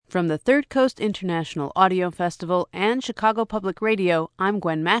From the Third Coast International Audio Festival and Chicago Public Radio, I'm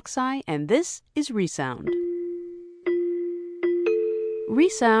Gwen Maxey, and this is Resound.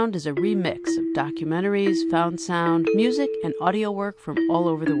 Resound is a remix of documentaries, found sound, music, and audio work from all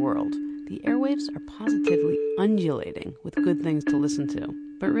over the world. The airwaves are positively undulating with good things to listen to.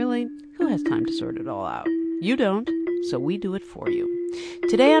 But really, who has time to sort it all out? You don't, so we do it for you.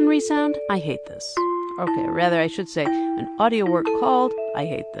 Today on Resound, I Hate This. Okay, or rather I should say, an audio work called I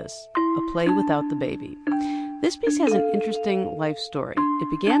Hate This, a play without the baby. This piece has an interesting life story.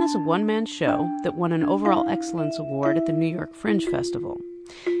 It began as a one-man show that won an Overall Excellence Award at the New York Fringe Festival.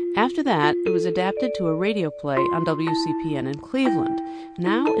 After that, it was adapted to a radio play on WCPN in Cleveland.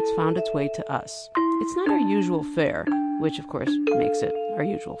 Now it's found its way to us. It's not our usual fare, which of course makes it our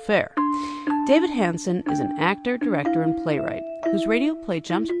usual fare. David Hansen is an actor, director, and playwright whose radio play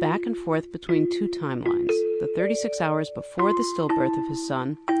jumps back and forth between two timelines, the 36 hours before the stillbirth of his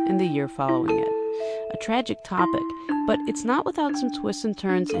son and the year following it. A tragic topic, but it's not without some twists and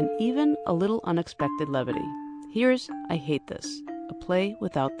turns and even a little unexpected levity. Here's I Hate This, a play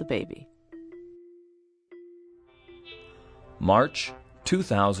without the baby. March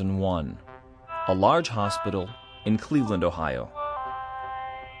 2001. A large hospital in Cleveland, Ohio.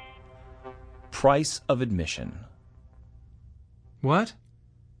 Price of admission. What?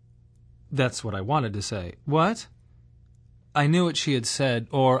 That's what I wanted to say. What? I knew what she had said,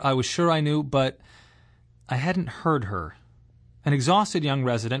 or I was sure I knew, but I hadn't heard her. An exhausted young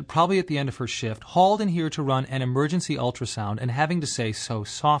resident, probably at the end of her shift, hauled in here to run an emergency ultrasound and having to say so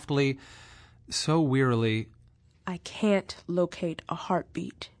softly, so wearily, I can't locate a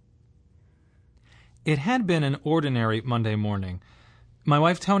heartbeat. It had been an ordinary Monday morning. My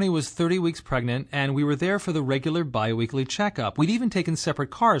wife Toni was 30 weeks pregnant, and we were there for the regular bi-weekly checkup. We'd even taken separate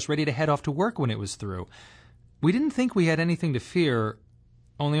cars ready to head off to work when it was through. We didn't think we had anything to fear,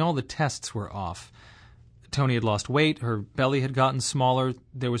 only all the tests were off. Toni had lost weight, her belly had gotten smaller,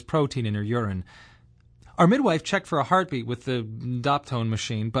 there was protein in her urine. Our midwife checked for a heartbeat with the Doptone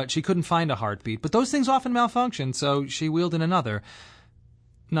machine, but she couldn't find a heartbeat. But those things often malfunction, so she wheeled in another.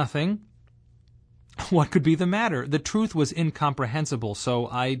 Nothing. What could be the matter? The truth was incomprehensible, so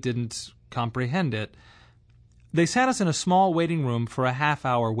I didn't comprehend it. They sat us in a small waiting room for a half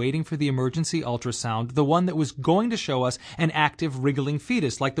hour waiting for the emergency ultrasound, the one that was going to show us an active wriggling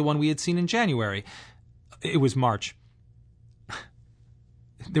fetus like the one we had seen in January. It was March.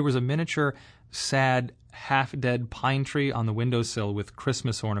 There was a miniature, sad, half-dead pine tree on the windowsill with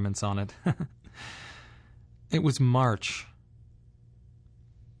Christmas ornaments on it. It was March.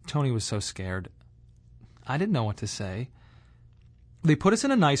 Toni was so scared. I didn't know what to say. They put us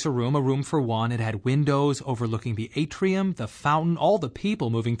in a nicer room, a room for one. It had windows overlooking the atrium, the fountain, all the people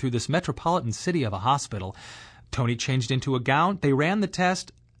moving through this metropolitan city of a hospital. Toni changed into a gown. They ran the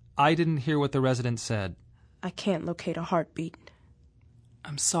test. I didn't hear what the resident said. I can't locate a heartbeat.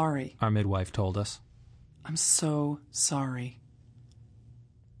 I'm sorry. Our midwife told us. I'm so sorry.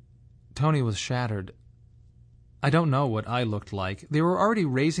 Toni was shattered. I don't know what I looked like. They were already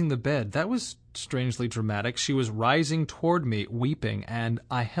raising the bed. That was strangely dramatic. She was rising toward me, weeping, and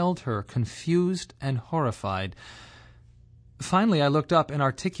I held her, confused and horrified. Finally, I looked up and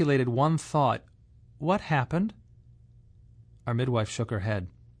articulated one thought. What happened? Our midwife shook her head.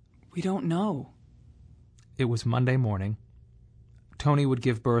 We don't know. It was Monday morning. Toni would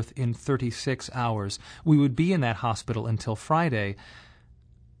give birth in 36 hours. We would be in that hospital until Friday.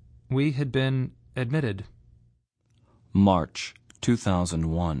 We had been admitted. March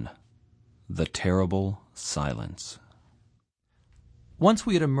 2001. The terrible silence. Once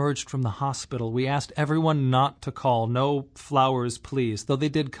we had emerged from the hospital, we asked everyone not to call. No flowers, please, though they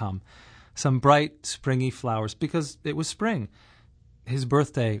did come. Some bright, springy flowers, because it was spring. His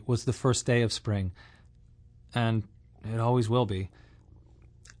birthday was the first day of spring, and it always will be.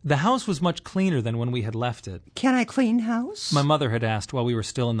 The house was much cleaner than when we had left it. Can I clean house? My mother had asked while we were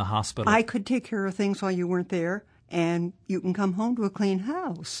still in the hospital. I could take care of things while you weren't there, and you can come home to a clean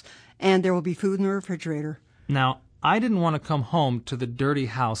house, and there will be food in the refrigerator. Now, I didn't want to come home to the dirty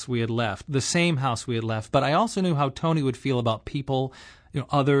house we had left, the same house we had left, but I also knew how Toni would feel about people,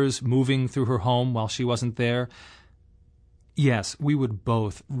 others moving through her home while she wasn't there. Yes, we would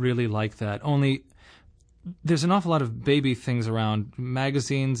both really like that, only there's an awful lot of baby things around,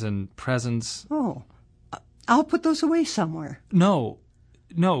 magazines and presents. Oh, I'll put those away somewhere. No,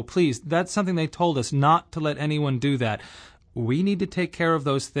 please. That's something they told us, not to let anyone do that. We need to take care of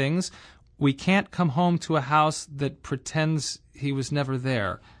those things. We can't come home to a house that pretends he was never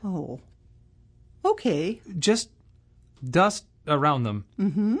there. Oh, okay. Just dust around them.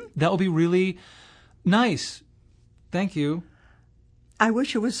 Mm-hmm. That will be really nice. Thank you. I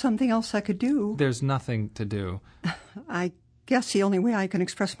wish there was something else I could do. There's nothing to do. I guess the only way I can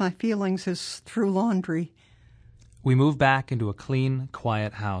express my feelings is through laundry. We moved back into a clean,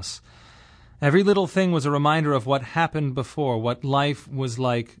 quiet house. Every little thing was a reminder of what happened before, what life was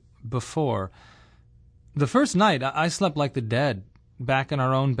like before. The first night, I slept like the dead, back in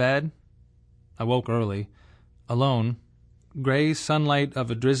our own bed. I woke early, alone, gray sunlight of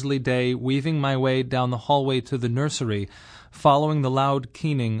a drizzly day weaving my way down the hallway to the nursery, following the loud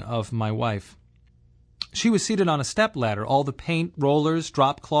keening of my wife. She was seated on a stepladder, all the paint, rollers,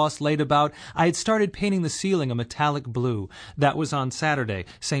 drop cloths laid about. I had started painting the ceiling a metallic blue. That was on Saturday,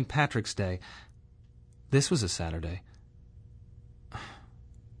 St. Patrick's Day. This was a Saturday.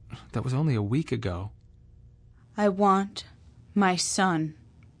 That was only a week ago. I want my son.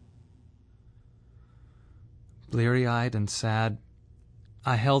 Bleary-eyed and sad,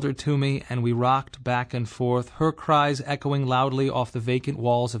 I held her to me, and we rocked back and forth, her cries echoing loudly off the vacant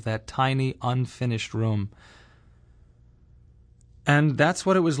walls of that tiny, unfinished room. And that's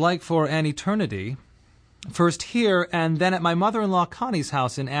what it was like for an eternity. First here, and then at my mother-in-law Connie's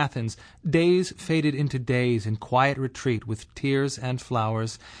house in Athens. Days faded into days in quiet retreat with tears and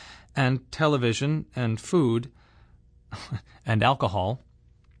flowers, and television, and food, and alcohol.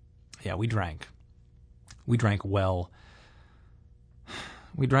 Yeah, we drank. We drank well.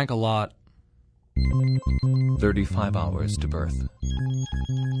 We drank a lot. 35 hours to birth.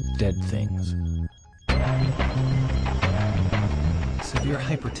 Dead things. Severe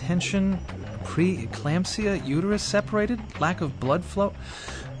hypertension, preeclampsia, uterus separated, lack of blood flow.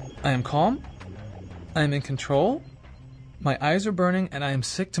 I am calm. I am in control. My eyes are burning, and I am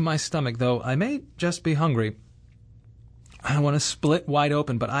sick to my stomach, though I may just be hungry. I want to split wide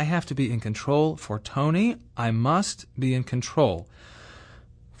open, but I have to be in control for Tony. I must be in control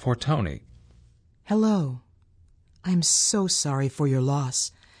for Tony. Hello. I'm so sorry for your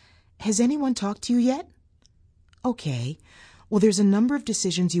loss. Has anyone talked to you yet? Okay. Well, there's a number of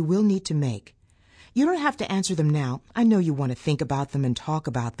decisions you will need to make. You don't have to answer them now. I know you want to think about them and talk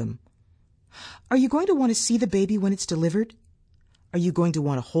about them. Are you going to want to see the baby when it's delivered? Are you going to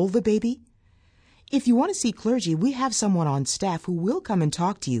want to hold the baby? If you want to see clergy, we have someone on staff who will come and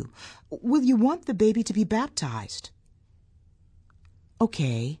talk to you. Will you want the baby to be baptized?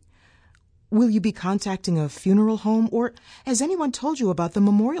 Okay. Will you be contacting a funeral home, or has anyone told you about the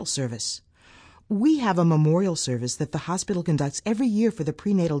memorial service? We have a memorial service that the hospital conducts every year for the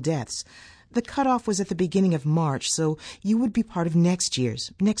prenatal deaths. The cutoff was at the beginning of March, so you would be part of next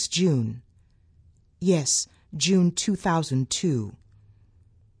June. Yes, June 2002.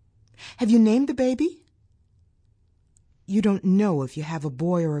 Have you named the baby? You don't know if you have a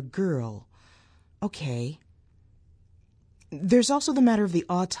boy or a girl. Okay. There's also the matter of the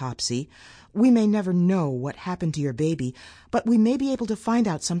autopsy. We may never know what happened to your baby, but we may be able to find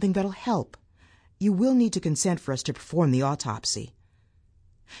out something that'll help. You will need to consent for us to perform the autopsy.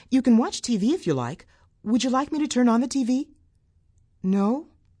 You can watch TV if you like. Would you like me to turn on the TV? No?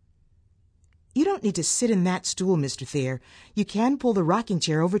 You don't need to sit in that stool, Mr. Thayer. You can pull the rocking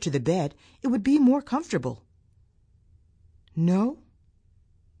chair over to the bed. It would be more comfortable. No?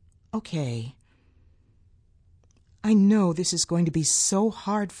 Okay. I know this is going to be so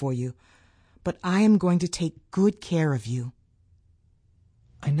hard for you, but I am going to take good care of you.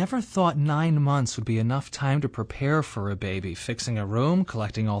 I never thought 9 months would be enough time to prepare for a baby, fixing a room,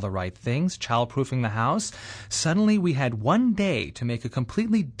 collecting all the right things, child-proofing the house. Suddenly we had 1 day to make a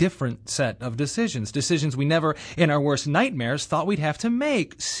completely different set of decisions we never, in our worst nightmares, thought we'd have to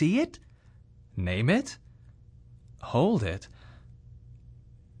make. See it? Name it? Hold it?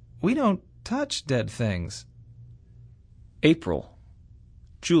 We don't touch dead things. April.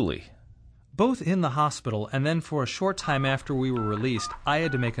 Julie. Both in the hospital, and then for a short time after we were released, I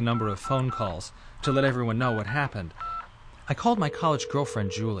had to make a number of phone calls to let everyone know what happened. I called my college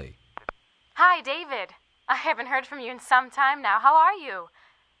girlfriend, Julie. Hi, David. I haven't heard from you in some time now. How are you?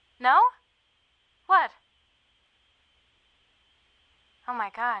 No? What? Oh,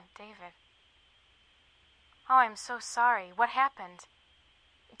 my God, David. Oh, I'm so sorry. What happened?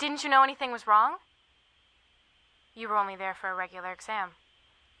 Didn't you know anything was wrong? You were only there for a regular exam.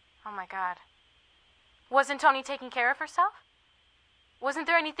 Oh, my God. Wasn't Tony taking care of herself? Wasn't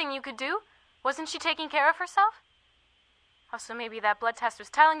there anything you could do? Wasn't she taking care of herself? Oh, so maybe that blood test was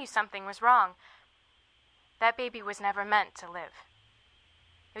telling you something was wrong. That baby was never meant to live.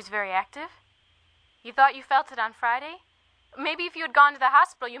 It was very active. You thought you felt it on Friday? Maybe if you had gone to the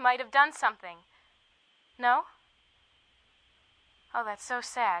hospital, you might have done something. No? Oh, that's so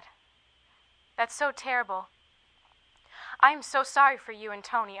sad. That's so terrible. I'm so sorry for you and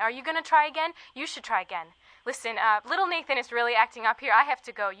Tony. Are you going to try again? You should try again. Listen, little Nathan is really acting up here. I have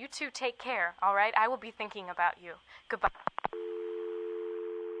to go. You two take care, all right? I will be thinking about you. Goodbye.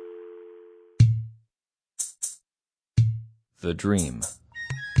 The Dream.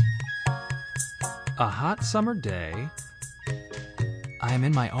 A hot summer day. I am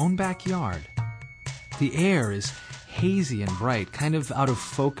in my own backyard. The air is hazy and bright, kind of out of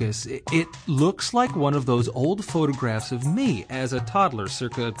focus. It looks like one of those old photographs of me as a toddler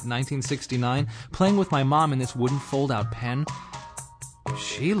circa 1969, playing with my mom in this wooden fold-out pen.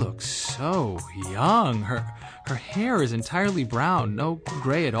 She looks so young. Her hair is entirely brown, no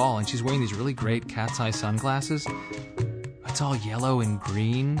gray at all, and she's wearing these really great cat's eye sunglasses. It's all yellow and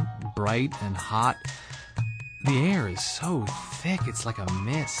green, bright and hot. The air is so thick, it's like a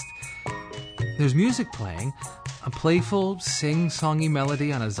mist. There's music playing, a playful, sing-songy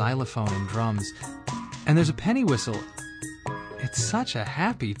melody on a xylophone and drums. And there's a penny whistle. It's such a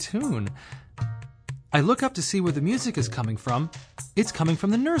happy tune. I look up to see where the music is coming from. It's coming from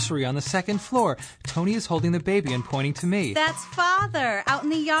the nursery on the second floor. Tony is holding the baby and pointing to me. That's Father, out in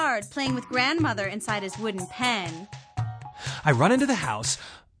the yard, playing with Grandmother inside his wooden pen. I run into the house,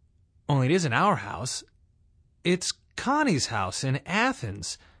 only it isn't our house. It's Connie's house in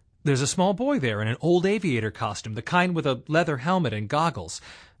Athens. There's a small boy there in an old aviator costume, the kind with a leather helmet and goggles.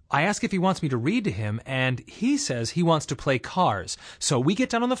 I ask if he wants me to read to him, and he says he wants to play cars. So we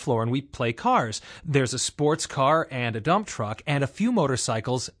get down on the floor and we play cars. There's a sports car and a dump truck and a few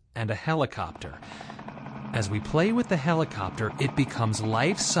motorcycles and a helicopter. As we play with the helicopter, it becomes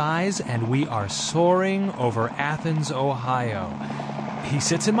life-size and we are soaring over Athens, Ohio. He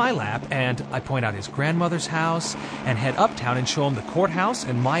sits in my lap, and I point out his grandmother's house and head uptown and show him the courthouse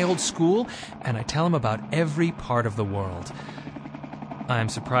and my old school, and I tell him about every part of the world. I'm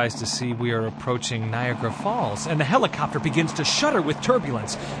surprised to see we are approaching Niagara Falls, and the helicopter begins to shudder with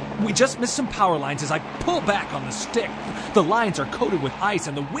turbulence. We just missed some power lines as I pull back on the stick. The lines are coated with ice,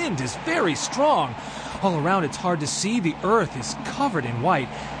 and the wind is very strong. All around, it's hard to see. The earth is covered in white.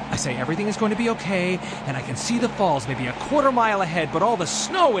 I say everything is going to be okay, and I can see the falls maybe a quarter mile ahead, but all the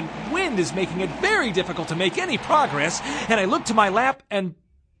snow and wind is making it very difficult to make any progress, and I look to my lap, and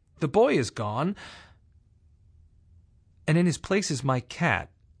the boy is gone, and in his place is my cat,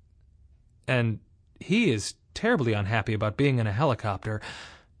 and he is terribly unhappy about being in a helicopter.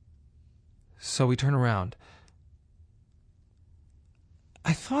 So we turn around.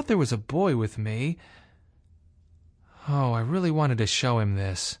 I thought there was a boy with me. Oh, I really wanted to show him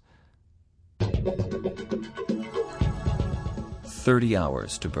this. 30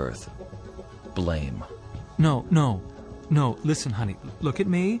 hours to birth. Blame. No, listen, honey. Look at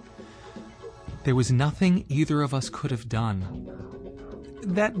me. There was nothing either of us could have done.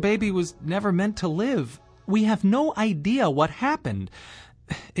 That baby was never meant to live. We have no idea what happened.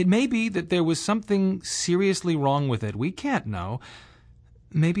 It may be that there was something seriously wrong with it. We can't know.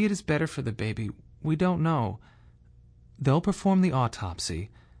 Maybe it is better for the baby. We don't know. They'll perform the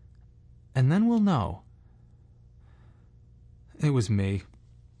autopsy, and then we'll know. It was me.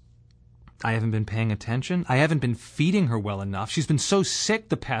 I haven't been paying attention. I haven't been feeding her well enough. She's been so sick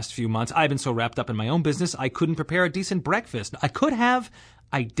the past few months. I've been so wrapped up in my own business, I couldn't prepare a decent breakfast. I could have.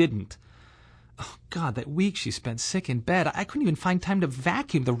 I didn't. Oh, God, that week she spent sick in bed. I couldn't even find time to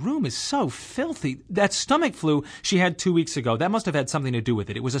vacuum. The room is so filthy. That stomach flu she had 2 weeks ago, that must have had something to do with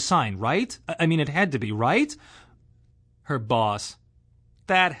it. It was a sign, right? I mean, it had to be, right? Her boss.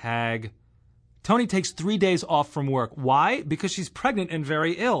 That hag. Tony takes 3 days off from work. Why? Because she's pregnant and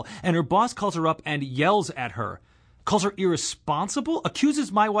very ill, and her boss calls her up and yells at her. Calls her irresponsible,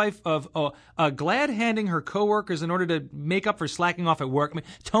 accuses my wife of glad-handing her coworkers in order to make up for slacking off at work. I mean,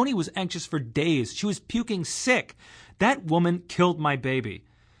 Tony was anxious for days. She was puking sick. That woman killed my baby.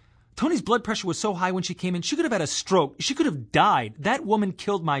 Tony's blood pressure was so high when she came in, she could have had a stroke. She could have died. That woman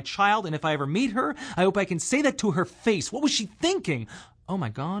killed my child, and if I ever meet her, I hope I can say that to her face. What was she thinking? Oh, my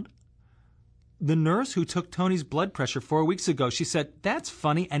God. The nurse who took Tony's blood pressure 4 weeks ago, she said, that's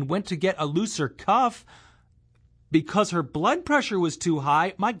funny, and went to get a looser cuff because her blood pressure was too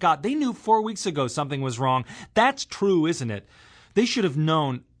high. My God, they knew 4 weeks ago something was wrong. That's true, isn't it? They should have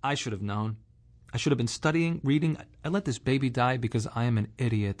known. I should have known. I should have been studying, reading. I let this baby die because I am an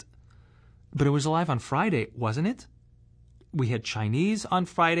idiot. But it was alive on Friday, wasn't it? We had Chinese on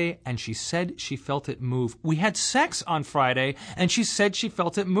Friday, and she said she felt it move. We had sex on Friday, and she said she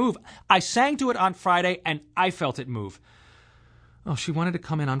felt it move. I sang to it on Friday, and I felt it move. Oh, she wanted to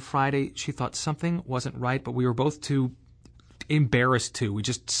come in on Friday. She thought something wasn't right, but we were both too embarrassed to. We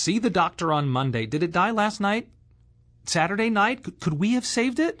just see the doctor on Monday. Did it die last night? Saturday night? Could we have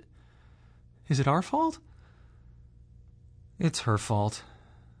saved it? Is it our fault? It's her fault.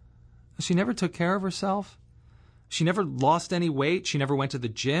 She never took care of herself. She never lost any weight. She never went to the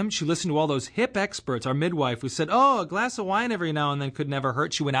gym. She listened to all those hip experts. Our midwife who said, a glass of wine every now and then could never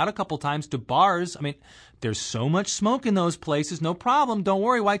hurt. She went out a couple times to bars. I mean, there's so much smoke in those places. No problem. Don't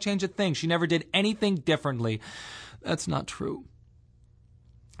worry. Why change a thing? She never did anything differently. That's not true.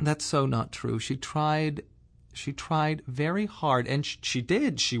 That's so not true. She tried very hard, and she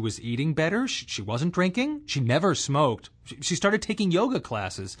did. She was eating better. She wasn't drinking. She never smoked. She started taking yoga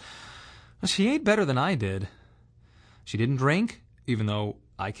classes. She ate better than I did. She didn't drink, even though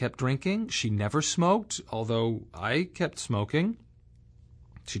I kept drinking. She never smoked, although I kept smoking.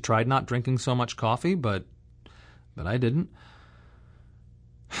 She tried not drinking so much coffee, but I didn't.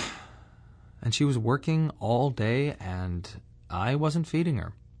 And she was working all day, and I wasn't feeding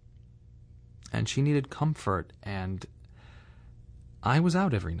her. And she needed comfort, and I was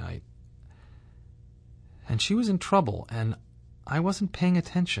out every night. And she was in trouble, and I wasn't paying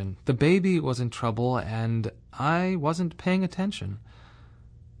attention. The baby was in trouble, and I wasn't paying attention.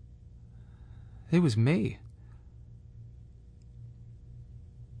 It was me.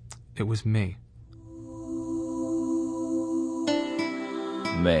 It was me.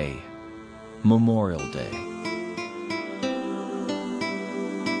 May, Memorial Day.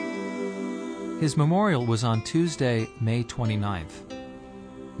 His memorial was on Tuesday, May 29th,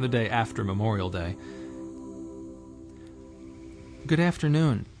 the day after Memorial Day. Good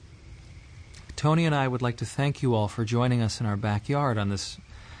afternoon. Tony and I would like to thank you all for joining us in our backyard on this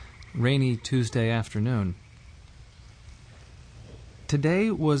rainy Tuesday afternoon. Today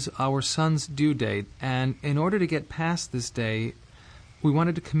was our son's due date, and in order to get past this day, we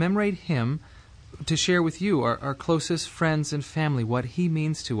wanted to commemorate him, to share with you, our closest friends and family, what he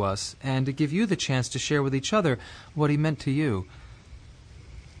means to us, and to give you the chance to share with each other what he meant to you.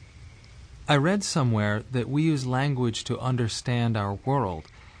 I read somewhere that we use language to understand our world.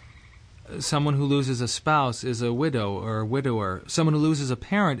 Someone who loses a spouse is a widow or a widower. Someone who loses a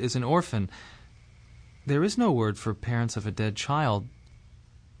parent is an orphan. There is no word for parents of a dead child,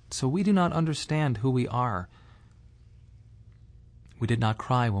 so we do not understand who we are. We did not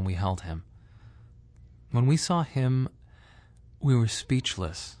cry when we held him. When we saw him, we were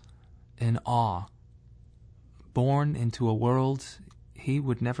speechless, in awe, born into a world he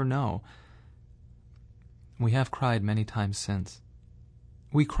would never know. We have cried many times since.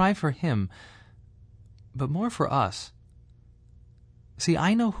 We cry for him, but more for us. See,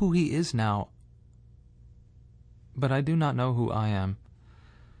 I know who he is now, but I do not know who I am.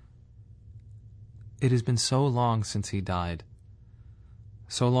 It has been so long since he died,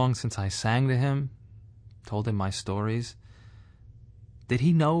 so long since I sang to him, told him my stories. Did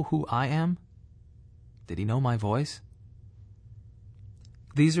he know who I am? Did he know my voice?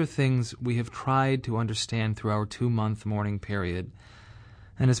 These are things we have tried to understand through our 2-month mourning period.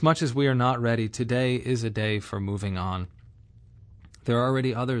 And as much as we are not ready, today is a day for moving on. There are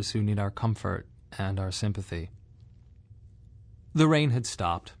already others who need our comfort and our sympathy. The rain had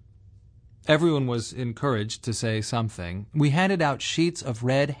stopped. Everyone was encouraged to say something. We handed out sheets of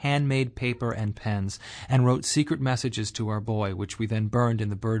red handmade paper and pens and wrote secret messages to our boy, which we then burned in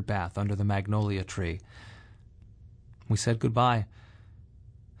the bird bath under the magnolia tree. We said goodbye.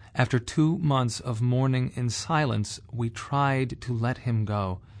 After 2 months of mourning in silence, we tried to let him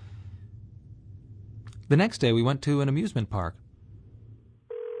go. The next day we went to an amusement park.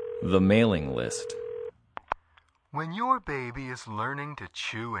 The mailing list. When your baby is learning to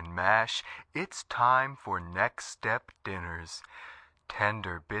chew and mash, it's time for Next Step dinners.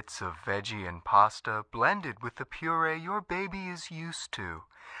 Tender bits of veggie and pasta blended with the puree your baby is used to.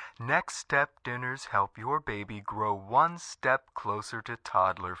 Next Step dinners help your baby grow 1 step closer to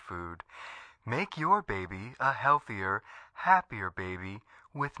toddler food. Make your baby a healthier, happier baby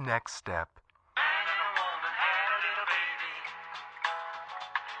with Next Step.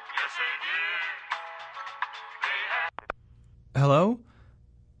 Hello?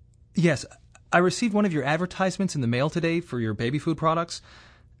 Yes, I received one of your advertisements in the mail today for your baby food products.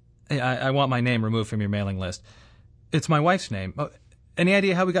 I want my name removed from your mailing list. It's my wife's name. Any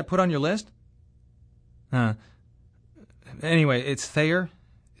idea how we got put on your list? Anyway, it's Thayer,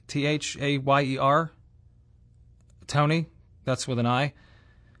 Thayer. Tony, that's with an I.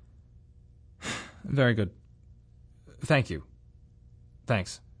 Very good. Thank you.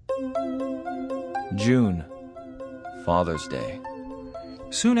 Thanks. June, Father's Day.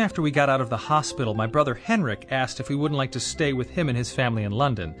 Soon after we got out of the hospital, my brother Henrik asked if we wouldn't like to stay with him and his family in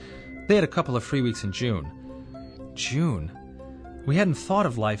London. They had a couple of free weeks in June. June? We hadn't thought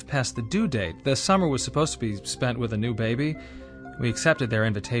of life past the due date. The summer was supposed to be spent with a new baby. We accepted their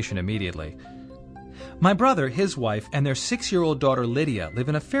invitation immediately. My brother, his wife, and their 6-year-old daughter Lydia live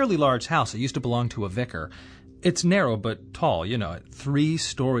in a fairly large house that used to belong to a vicar. It's narrow but tall, 3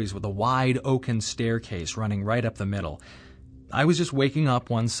 stories with a wide oaken staircase running right up the middle. I was just waking up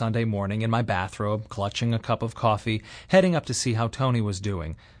one Sunday morning in my bathrobe, clutching a cup of coffee, heading up to see how Tony was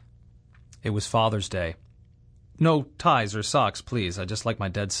doing. It was Father's Day. No ties or socks, please. I'd just like my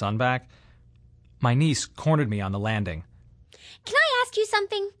dead son back. My niece cornered me on the landing. Can I ask you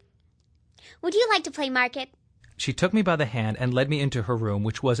something? Would you like to play market? She took me by the hand and led me into her room,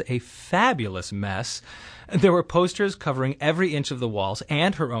 which was a fabulous mess. There were posters covering every inch of the walls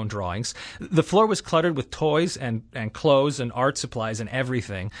and her own drawings. The floor was cluttered with toys and clothes and art supplies and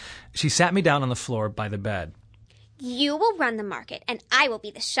everything. She sat me down on the floor by the bed. You will run the market, and I will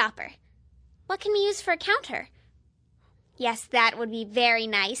be the shopper. What can we use for a counter? Yes, that would be very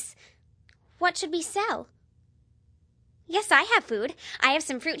nice. What should we sell? Yes, I have food. I have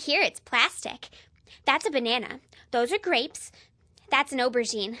some fruit here. It's plastic. That's a banana. Those are grapes. That's an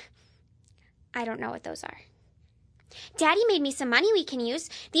aubergine. I don't know what those are. Daddy made me some money we can use.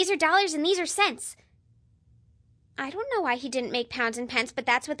 These are dollars and these are cents. I don't know why he didn't make pounds and pence, but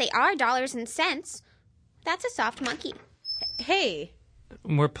that's what they are, dollars and cents. That's a soft monkey. Hey.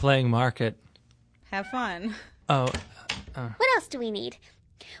 We're playing market. Have fun. Oh. What else do we need?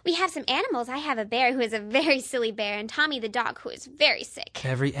 We have some animals. I have a bear who is a very silly bear, and Tommy the dog who is very sick.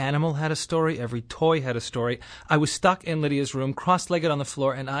 Every animal had a story. Every toy had a story. I was stuck in Lydia's room, cross-legged on the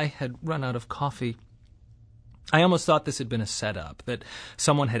floor, and I had run out of coffee. I almost thought this had been a setup, that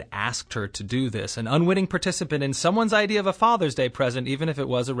someone had asked her to do this, an unwitting participant in someone's idea of a Father's Day present, even if it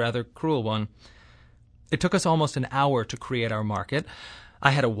was a rather cruel one. It took us almost an hour to create our market.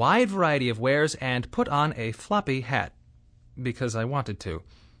 I had a wide variety of wares and put on a floppy hat, because I wanted to.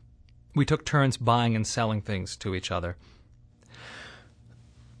 We took turns buying and selling things to each other.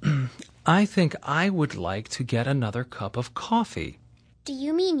 I think I would like to get another cup of coffee. Do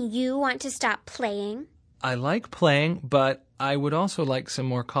you mean you want to stop playing? I like playing, but I would also like some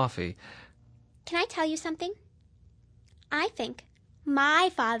more coffee. Can I tell you something? I think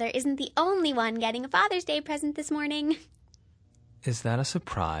my father isn't the only one getting a Father's Day present this morning. Is that a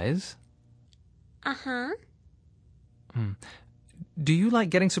surprise? Uh-huh. Do you like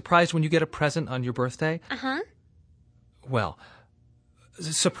getting surprised when you get a present on your birthday? Uh-huh. Well,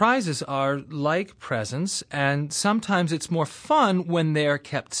 surprises are like presents, and sometimes it's more fun when they're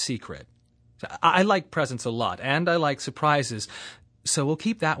kept secret. I like presents a lot, and I like surprises, so we'll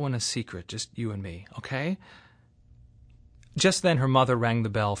keep that one a secret, just you and me, okay? Just then her mother rang the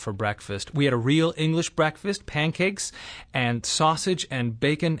bell for breakfast. We had a real English breakfast, pancakes, and sausage and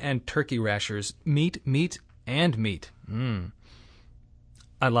bacon and turkey rashers. Meat, and meat.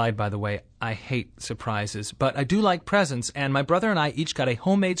 I lied, by the way. I hate surprises, but I do like presents, and my brother and I each got a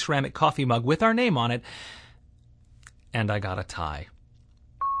homemade ceramic coffee mug with our name on it, and I got a tie.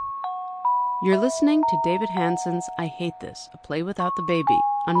 You're listening to David Hanson's I Hate This, a play without the baby,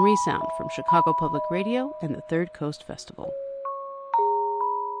 on Resound from Chicago Public Radio and the Third Coast Festival.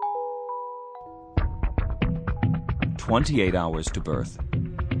 28 hours to birth.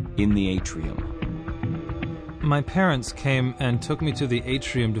 In the atrium. My parents came and took me to the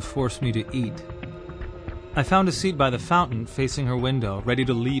atrium to force me to eat. I found a seat by the fountain facing her window, ready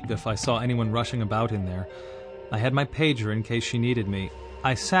to leap if I saw anyone rushing about in there. I had my pager in case she needed me.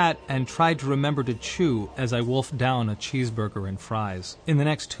 I sat and tried to remember to chew as I wolfed down a cheeseburger and fries. In the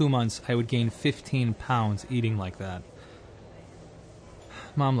next 2 months, I would gain 15 pounds eating like that.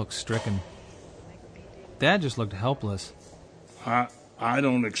 Mom looked stricken. Dad just looked helpless. I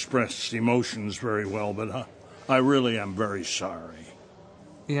don't express emotions very well, but I really am very sorry.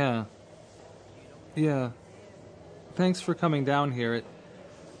 Yeah. Thanks for coming down here.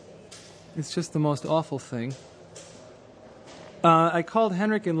 It's just the most awful thing. I called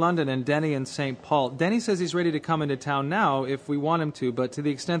Henrik in London and Denny in St. Paul. Denny says he's ready to come into town now if we want him to, but to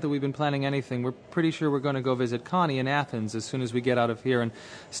the extent that we've been planning anything, we're pretty sure we're going to go visit Connie in Athens as soon as we get out of here and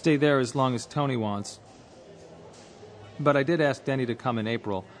stay there as long as Tony wants. But I did ask Denny to come in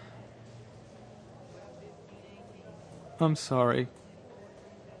April. I'm sorry.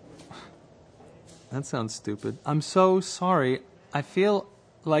 That sounds stupid. I'm so sorry. I feel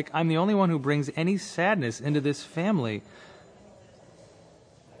like I'm the only one who brings any sadness into this family.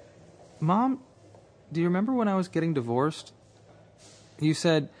 Mom, do you remember when I was getting divorced? You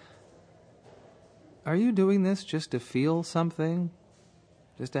said, "Are you doing this just to feel something?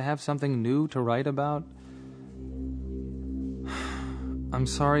 Just to have something new to write about?" I'm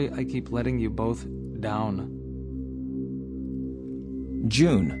sorry I keep letting you both down.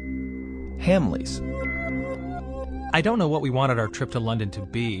 June. Hamleys. I don't know what we wanted our trip to London to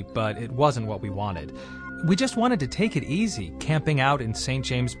be, but it wasn't what we wanted. We just wanted to take it easy, camping out in St.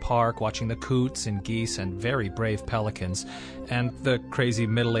 James Park, watching the coots and geese and very brave pelicans, and the crazy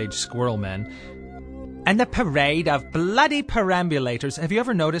middle-aged squirrel men. And the parade of bloody perambulators. Have you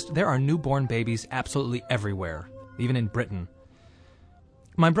ever noticed there are newborn babies absolutely everywhere, even in Britain?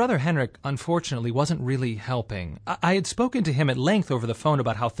 My brother Henrik, unfortunately, wasn't really helping. I had spoken to him at length over the phone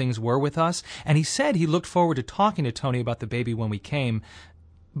about how things were with us, and he said he looked forward to talking to Tony about the baby when we came,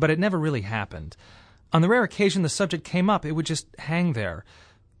 but it never really happened. On the rare occasion the subject came up, it would just hang there,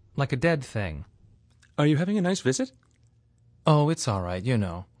 like a dead thing. Are you having a nice visit? Oh, it's all right, you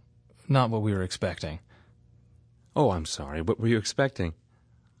know. Not what we were expecting. Oh, I'm sorry. What were you expecting?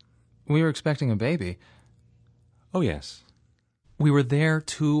 We were expecting a baby. Oh, yes. We were there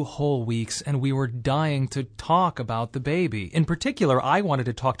 2 whole weeks, and we were dying to talk about the baby. In particular, I wanted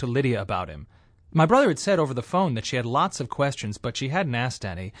to talk to Lydia about him. My brother had said over the phone that she had lots of questions, but she hadn't asked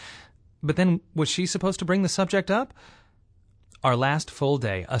any. But then, was she supposed to bring the subject up? Our last full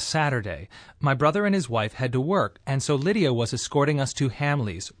day, a Saturday, my brother and his wife had to work, and so Lydia was escorting us to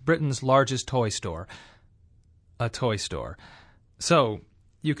Hamley's, Britain's largest toy store. A toy store. So,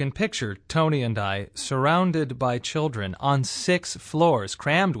 you can picture Tony and I surrounded by children on 6 floors,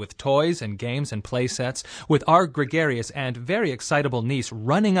 crammed with toys and games and play sets, with our gregarious and very excitable niece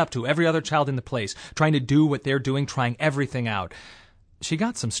running up to every other child in the place, trying to do what they're doing, trying everything out. She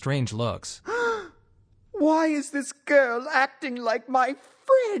got some strange looks. Why is this girl acting like my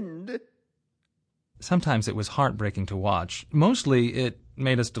friend? Sometimes it was heartbreaking to watch. Mostly it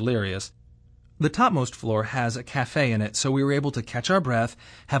made us delirious. The topmost floor has a cafe in it, so we were able to catch our breath,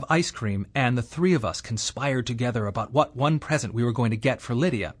 have ice cream, and the 3 of us conspired together about what one present we were going to get for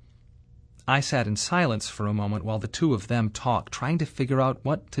Lydia. I sat in silence for a moment while the 2 of them talked, trying to figure out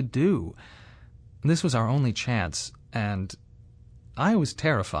what to do. This was our only chance, and I was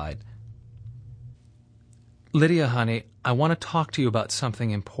terrified. Lydia, honey, I want to talk to you about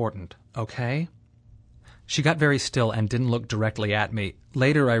something important, okay? She got very still and didn't look directly at me.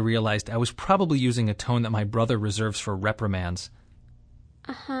 Later I realized I was probably using a tone that my brother reserves for reprimands.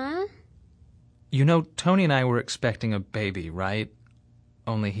 Uh-huh. You know, Tony and I were expecting a baby, right?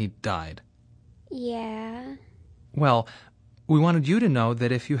 Only he died. Yeah. Well, we wanted you to know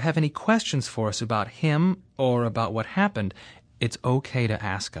that if you have any questions for us about him or about what happened, it's okay to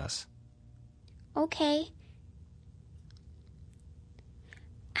ask us. Okay.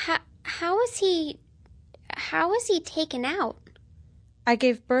 How was he taken out? I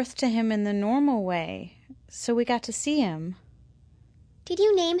gave birth to him in the normal way, so we got to see him. Did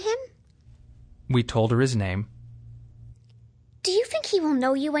you name him? We told her his name. Do you think he will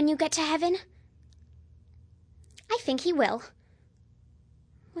know you when you get to heaven? I think he will.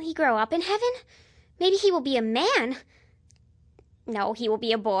 Will he grow up in heaven? Maybe he will be a man. No, he will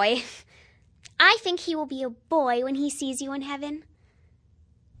be a boy. I think he will be a boy when he sees you in heaven.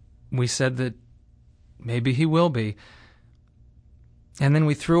 We said that maybe he will be. And then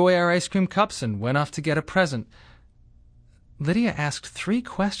we threw away our ice cream cups and went off to get a present. Lydia asked 3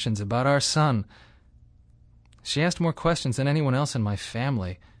 questions about our son. She asked more questions than anyone else in my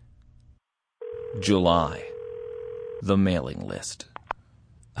family. July. The mailing list.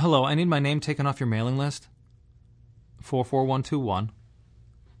 Hello, I need my name taken off your mailing list. 44121.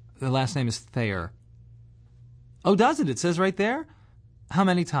 The last name is Thayer. Oh, does it? It says right there? How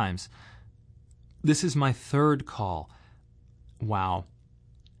many times? This is my 3rd call. Wow.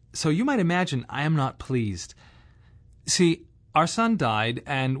 So you might imagine I am not pleased. See, our son died,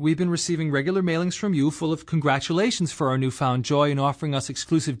 and we've been receiving regular mailings from you full of congratulations for our newfound joy and offering us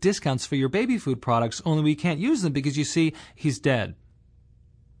exclusive discounts for your baby food products, only we can't use them because, you see, he's dead.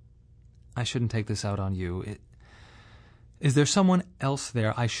 I shouldn't take this out on you. Is there someone else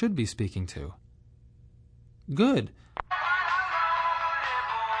there I should be speaking to? Good.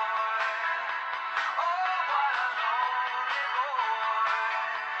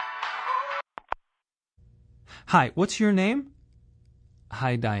 Hi, what's your name?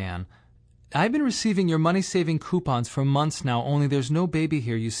 Hi, Diane. I've been receiving your money-saving coupons for months now, only there's no baby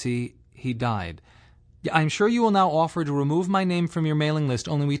here, you see. He died. I'm sure you will now offer to remove my name from your mailing list,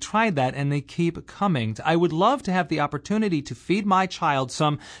 only we tried that and they keep coming. I would love to have the opportunity to feed my child,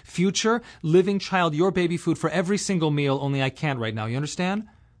 some future living child, your baby food for every single meal, only I can't right now. You understand?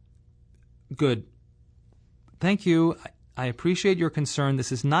 Good. Thank you. I appreciate your concern.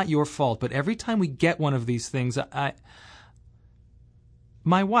 This is not your fault, but every time we get one of these things,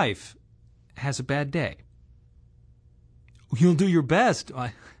 my wife has a bad day. You'll do your best.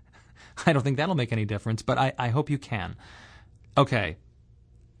 I don't think that'll make any difference, but I hope you can. Okay.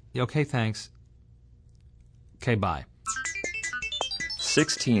 Okay, thanks. Okay, bye.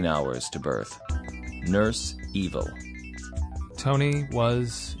 16 hours to birth. Nurse Evil. Tony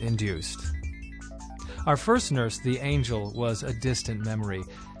was induced. Our first nurse, the Angel, was a distant memory.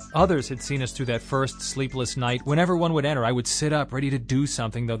 Others had seen us through that first sleepless night. Whenever one would enter, I would sit up, ready to do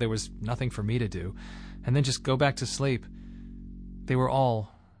something, though there was nothing for me to do, and then just go back to sleep. They were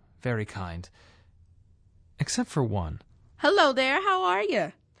all very kind. Except for one. Hello there, how are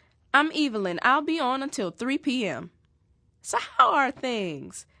you? I'm Evelyn. I'll be on until 3 p.m. So how are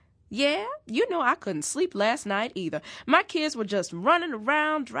things? Yeah, you know I couldn't sleep last night either. My kids were just running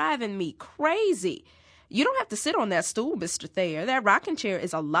around, driving me crazy. You don't have to sit on that stool, Mr. Thayer. That rocking chair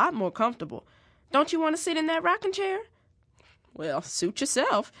is a lot more comfortable. Don't you want to sit in that rocking chair? Well, suit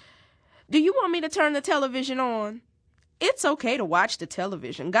yourself. Do you want me to turn the television on? It's okay to watch the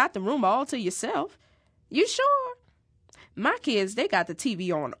television. Got the room all to yourself. You sure? My kids, they got the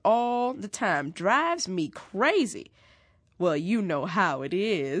TV on all the time. Drives me crazy. Well, you know how it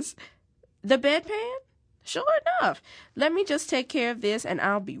is. The bedpan? Sure enough. Let me just take care of this and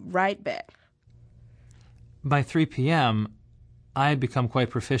I'll be right back. By 3 p.m., I had become quite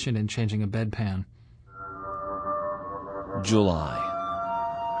proficient in changing a bedpan.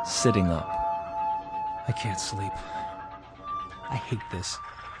 July. Sitting up. I can't sleep. I hate this.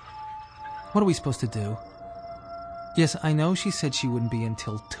 What are we supposed to do? Yes, I know she said she wouldn't be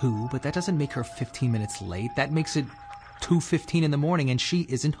until 2, but that doesn't make her 15 minutes late. That makes it 2:15 in the morning, and she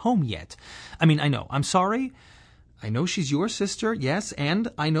isn't home yet. I mean, I know. I'm sorry. I know she's your sister, yes, and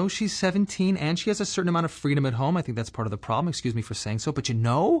I know she's 17, and she has a certain amount of freedom at home. I think that's part of the problem. Excuse me for saying so, but I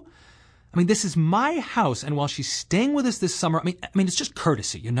mean, this is my house, and while she's staying with us this summer, I mean, it's just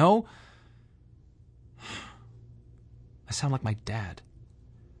courtesy, you know? I sound like my dad.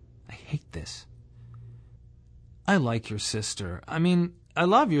 I hate this. I like your sister. I mean, I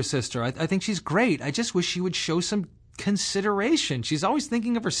love your sister. I think she's great. I just wish she would show some consideration. She's always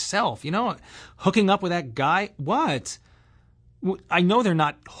thinking of herself, you know? Hooking up with that guy? What? I know they're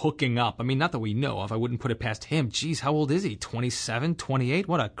not hooking up. I mean, not that we know of. I wouldn't put it past him. Geez, how old is he? 27, 28?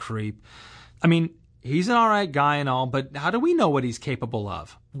 What a creep. I mean, he's an all right guy and all, but how do we know what he's capable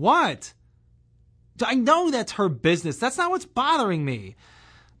of? What? I know that's her business. That's not what's bothering me.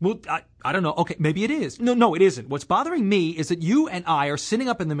 Well, I don't know. Okay, maybe it is. No, it isn't. What's bothering me is that you and I are sitting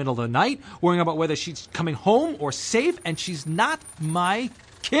up in the middle of the night worrying about whether she's coming home or safe, and she's not my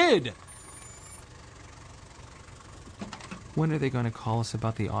kid. When are they going to call us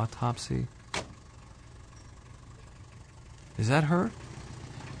about the autopsy? Is that her?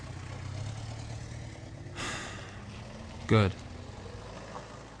 Good.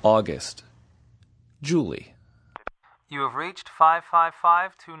 August. Julie. You have reached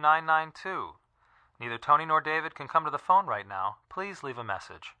 555-2992. Neither Tony nor David can come to the phone right now. Please leave a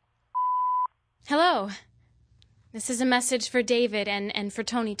message. Hello. This is a message for David and for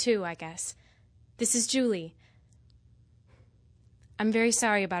Tony too, I guess. This is Julie. I'm very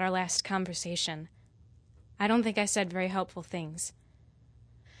sorry about our last conversation. I don't think I said very helpful things.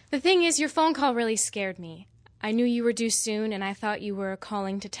 The thing is, your phone call really scared me. I knew you were due soon, and I thought you were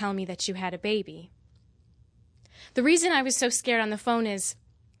calling to tell me that you had a baby. The reason I was so scared on the phone is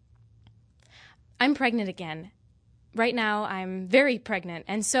I'm pregnant again. Right now, I'm very pregnant,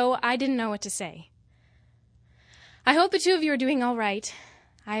 and so I didn't know what to say. I hope the two of you are doing all right.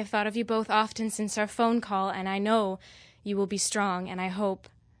 I have thought of you both often since our phone call, and I know you will be strong, and I hope,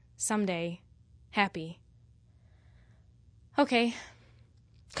 someday, happy. Okay.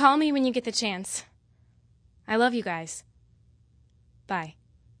 Call me when you get the chance. I love you guys. Bye.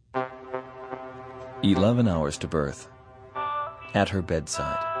 11 hours to birth. At her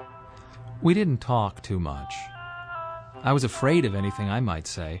bedside. We didn't talk too much. I was afraid of anything I might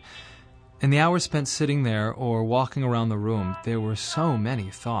say. In the hours spent sitting there or walking around the room, there were so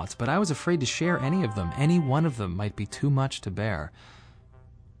many thoughts, but I was afraid to share any of them. Any one of them might be too much to bear.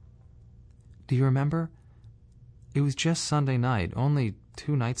 Do you remember? It was just Sunday night, only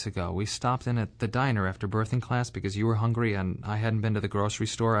 2 nights ago. We stopped in at the diner after birthing class because you were hungry and I hadn't been to the grocery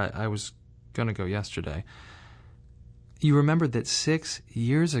store. I was going to go yesterday. You remembered that 6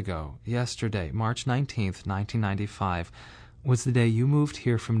 years ago, yesterday, March 19th, 1995, was the day you moved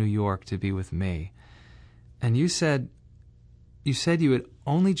here from New York to be with me. And you said you had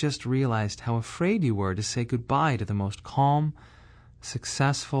only just realized how afraid you were to say goodbye to the most calm,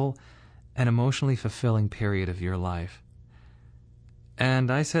 successful, and emotionally fulfilling period of your life.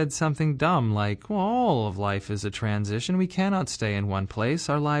 And I said something dumb like, well, all of life is a transition. We cannot stay in one place.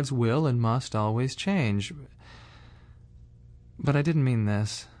 Our lives will and must always change. But I didn't mean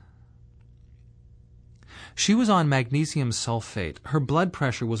this. She was on magnesium sulfate. Her blood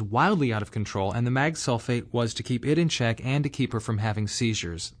pressure was wildly out of control, and the mag sulfate was to keep it in check and to keep her from having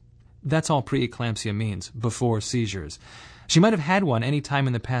seizures. That's all preeclampsia means, before seizures. She might have had one any time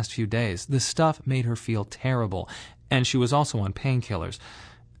in the past few days. The stuff made her feel terrible, and she was also on painkillers.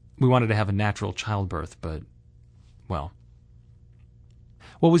 We wanted to have a natural childbirth, but, well.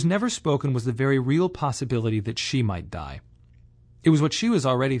 What was never spoken was the very real possibility that she might die. It was what she was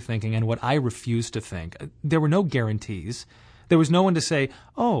already thinking and what I refused to think. There were no guarantees. There was no one to say,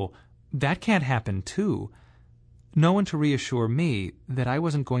 oh, that can't happen too. No one to reassure me that I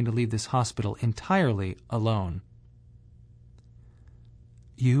wasn't going to leave this hospital entirely alone.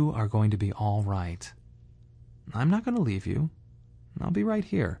 You are going to be all right. I'm not going to leave you. I'll be right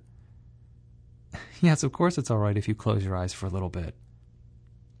here. Yes, of course it's all right if you close your eyes for a little bit.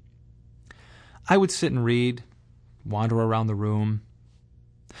 I would sit and read, wander around the room.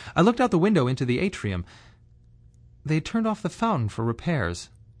 I looked out the window into the atrium. They had turned off the fountain for repairs.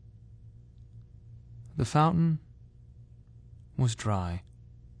 The fountain was dry.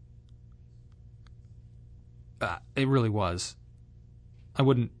 It really was. I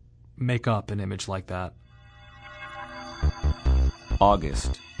wouldn't make up an image like that.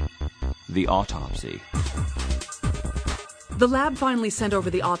 August. The autopsy. The lab finally sent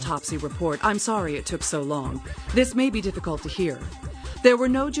over the autopsy report. I'm sorry it took so long. This may be difficult to hear. There were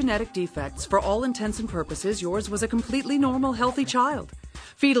no genetic defects. For all intents and purposes, yours was a completely normal, healthy child.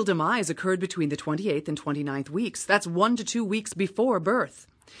 Fetal demise occurred between the 28th and 29th weeks. That's 1 to 2 weeks before birth.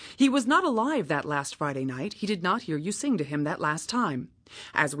 He was not alive that last Friday night. He did not hear you sing to him that last time.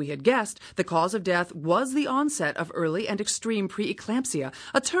 As we had guessed, the cause of death was the onset of early and extreme preeclampsia,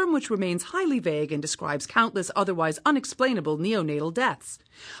 a term which remains highly vague and describes countless otherwise unexplainable neonatal deaths.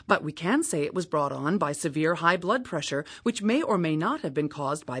 But we can say it was brought on by severe high blood pressure, which may or may not have been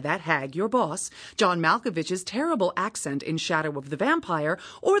caused by that hag, your boss, John Malkovich's terrible accent in Shadow of the Vampire,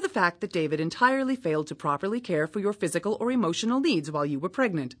 or the fact that David entirely failed to properly care for your physical or emotional needs while you were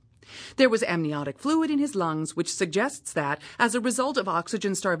pregnant. There was amniotic fluid in his lungs, which suggests that, as a result of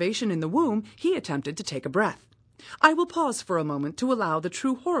oxygen starvation in the womb, he attempted to take a breath. I will pause for a moment to allow the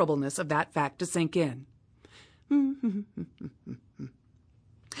true horribleness of that fact to sink in.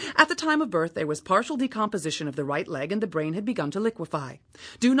 At the time of birth, there was partial decomposition of the right leg and the brain had begun to liquefy.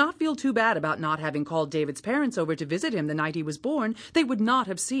 Do not feel too bad about not having called David's parents over to visit him the night he was born. They would not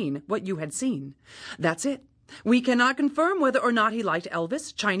have seen what you had seen. That's it. We cannot confirm whether or not he liked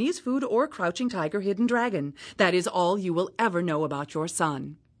Elvis, Chinese food, or Crouching Tiger, Hidden Dragon. That is all you will ever know about your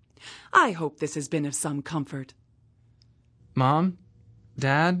son. I hope this has been of some comfort. Mom,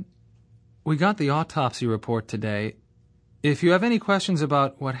 Dad, we got the autopsy report today. If you have any questions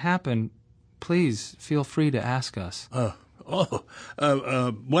about what happened, please feel free to ask us. Well,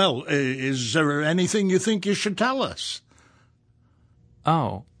 is there anything you think you should tell us?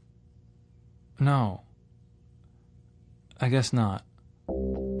 Oh. No. I guess not.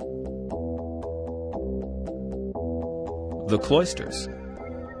 The Cloisters.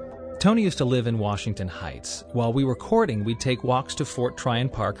 Tony used to live in Washington Heights. While we were courting, we'd take walks to Fort Tryon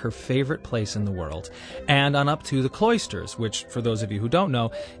Park, her favorite place in the world, and on up to the Cloisters, which, for those of you who don't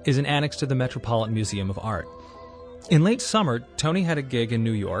know, is an annex to the Metropolitan Museum of Art. In late summer, Tony had a gig in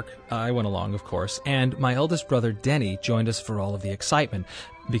New York. I went along, of course, and my eldest brother, Denny, joined us for all of the excitement,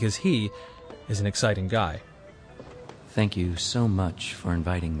 because he is an exciting guy. Thank you so much for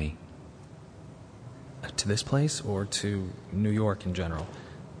inviting me. To this place or to New York in general?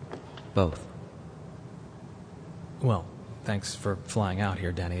 Both. Well, thanks for flying out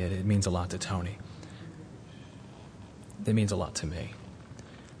here, Denny. It means a lot to Tony. It means a lot to me.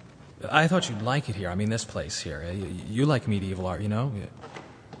 I thought you'd like it here. I mean, this place here. You like medieval art, you know? You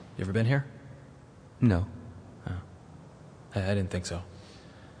ever been here? No. Oh. I didn't think so.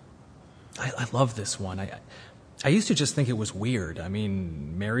 I love this one. I used to just think it was weird. I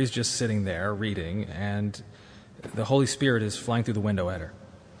mean, Mary's just sitting there reading, and the Holy Spirit is flying through the window at her.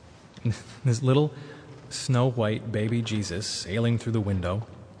 This little snow-white baby Jesus sailing through the window,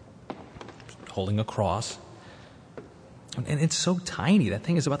 holding a cross. And it's so tiny. That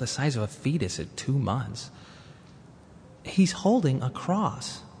thing is about the size of a fetus at 2 months. He's holding a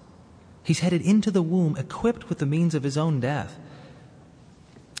cross. He's headed into the womb equipped with the means of his own death.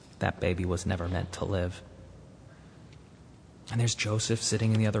 That baby was never meant to live. And there's Joseph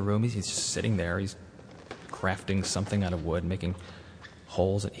sitting in the other room. He's just sitting there. He's crafting something out of wood, making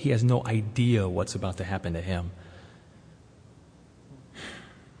holes. He has no idea what's about to happen to him.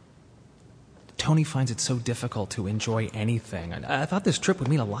 Tony finds it so difficult to enjoy anything. I thought this trip would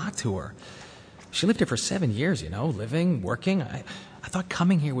mean a lot to her. She lived here for 7 years, you know, living, working. I thought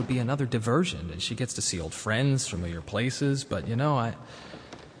coming here would be another diversion. And she gets to see old friends, familiar places. But, you know, I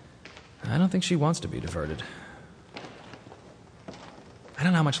don't think she wants to be diverted. I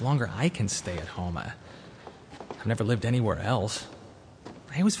don't know how much longer I can stay at home. I've never lived anywhere else.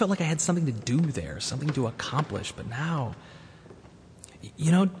 I always felt like I had something to do there, something to accomplish, but now,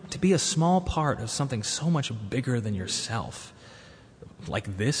 to be a small part of something so much bigger than yourself,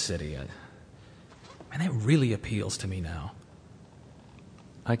 like this city, that really appeals to me now.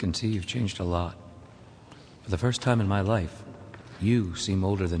 I can see you've changed a lot. For the first time in my life, you seem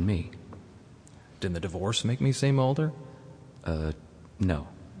older than me. Didn't the divorce make me seem older? No.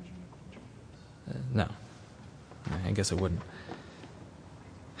 No. I guess it wouldn't.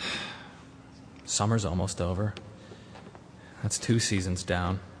 Summer's almost over. That's 2 seasons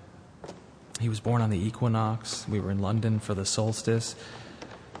down. He was born on the equinox. We were in London for the solstice.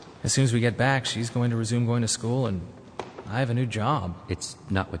 As soon as we get back, she's going to resume going to school, and I have a new job. It's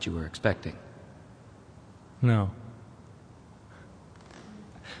not what you were expecting. No.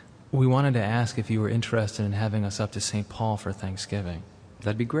 We wanted to ask if you were interested in having us up to St. Paul for Thanksgiving.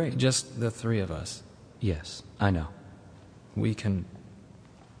 That'd be great. Just the 3 of us. Yes, I know. We can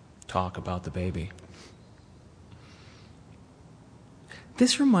talk about the baby.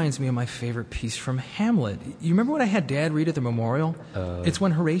 This reminds me of my favorite piece from Hamlet. You remember what I had Dad read at the memorial? It's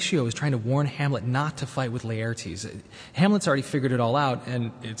when Horatio is trying to warn Hamlet not to fight with Laertes. Hamlet's already figured it all out,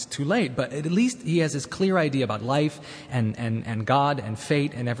 and it's too late, but at least he has this clear idea about life and God and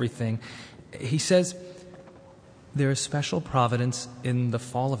fate and everything. He says, "There is special providence in the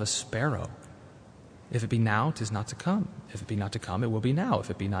fall of a sparrow. If it be now, 'tis not to come. If it be not to come, it will be now.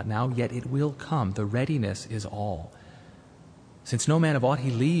 If it be not now, yet it will come. The readiness is all. Since no man of aught he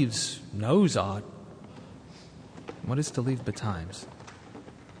leaves knows aught, what is to leave betimes?"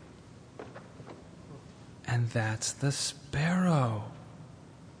 And that's the sparrow.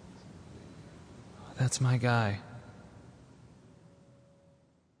 That's my guy.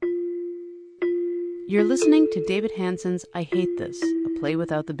 You're listening to David Hanson's I Hate This, a play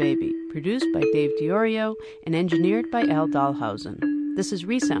without the baby, produced by Dave Diorio and engineered by Al Dahlhausen. This is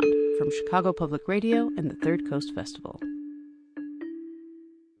Resound from Chicago Public Radio and the Third Coast Festival.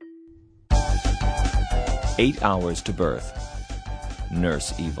 8 hours to birth.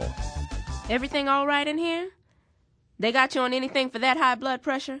 Nurse Evil. Everything all right in here? They got you on anything for that high blood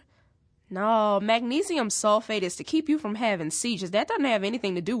pressure? No, magnesium sulfate is to keep you from having seizures. That doesn't have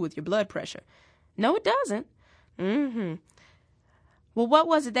anything to do with your blood pressure. No, it doesn't. Well, what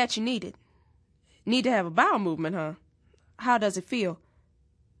was it that you needed? Need to have a bowel movement, huh? How does it feel?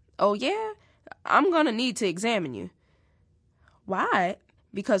 Oh, yeah? I'm gonna need to examine you. Why?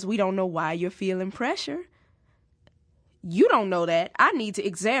 Because we don't know why you're feeling pressure. You don't know that. I need to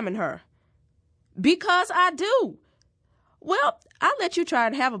examine her. Because I do. Well, I'll let you try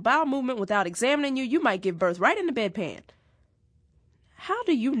and have a bowel movement without examining you. You might give birth right in the bedpan. How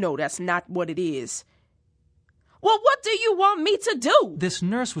do you know that's not what it is? Well, what do you want me to do? This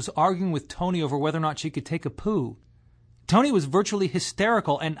nurse was arguing with Tony over whether or not she could take a poo. Tony was virtually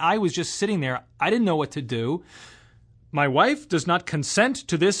hysterical, and I was just sitting there. I didn't know what to do. "My wife does not consent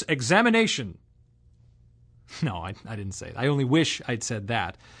to this examination." No, I didn't say it. I only wish I'd said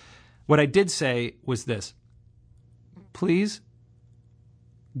that. What I did say was this: "Please,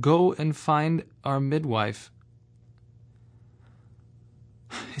 go and find our midwife."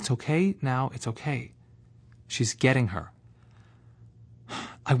 "It's okay now, it's okay. She's getting her.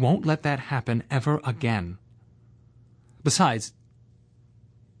 I won't let that happen ever again. Besides,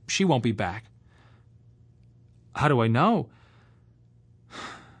 she won't be back." "How do I know?"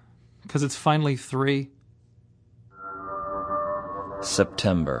 "'Cause it's finally 3.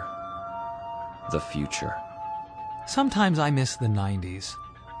 September. The future. Sometimes I miss the 90s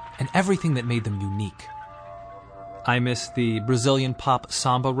and everything that made them unique. I miss the Brazilian pop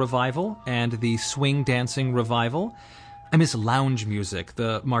samba revival and the swing dancing revival. I miss lounge music,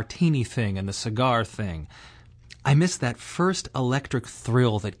 the martini thing and the cigar thing. I miss that first electric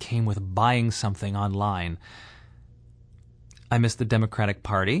thrill that came with buying something online. I miss the Democratic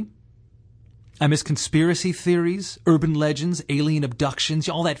Party. I miss conspiracy theories, urban legends, alien abductions,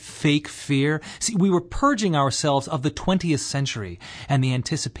 all that fake fear. See, we were purging ourselves of the 20th century, and the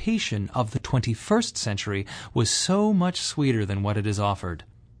anticipation of the 21st century was so much sweeter than what it is offered.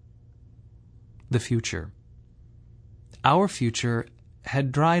 The future. Our future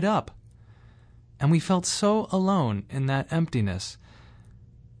had dried up, and we felt so alone in that emptiness.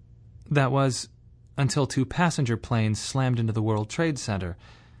 That was until 2 passenger planes slammed into the World Trade Center.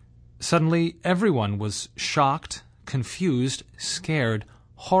 Suddenly, everyone was shocked, confused, scared,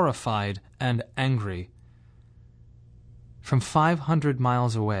 horrified, and angry. From 500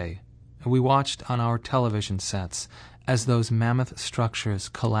 miles away, we watched on our television sets as those mammoth structures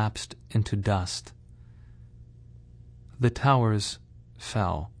collapsed into dust. The towers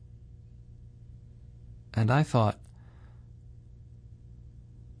fell. And I thought,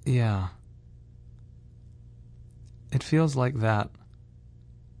 yeah, it feels like that.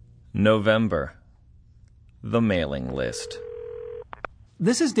 November. The mailing list.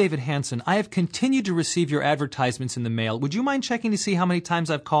 This is David Hansen. I have continued to receive your advertisements in the mail. Would you mind checking to see how many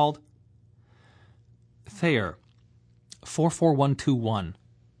times I've called? Thayer, 44121.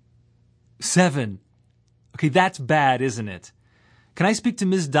 7. Okay, that's bad, isn't it? Can I speak to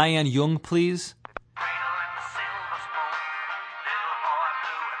Ms. Diane Jung, please?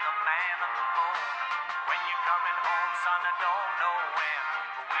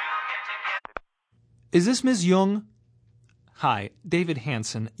 Is this Ms. Jung? Hi, David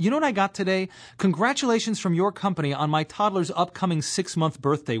Hansen. You know what I got today? Congratulations from your company on my toddler's upcoming 6-month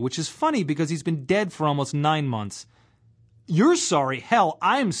birthday, which is funny because he's been dead for almost 9 months. You're sorry? Hell,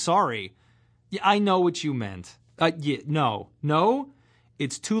 I'm sorry. Yeah, I know what you meant. No.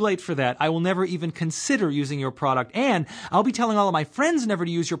 It's too late for that. I will never even consider using your product, and I'll be telling all of my friends never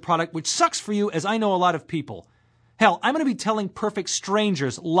to use your product, which sucks for you, as I know a lot of people. Hell, I'm going to be telling perfect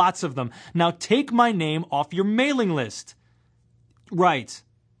strangers, lots of them. Now take my name off your mailing list. Right.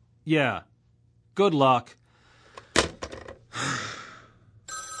 Yeah. Good luck.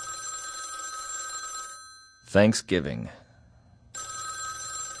 Thanksgiving.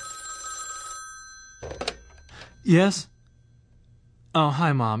 Yes? Oh,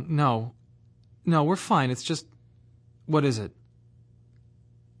 hi, Mom. No, we're fine. It's just... What is it?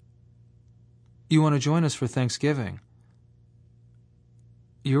 You want to join us for Thanksgiving?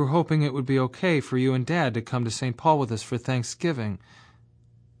 You were hoping it would be okay for you and Dad to come to St. Paul with us for Thanksgiving.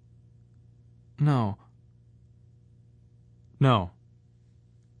 No.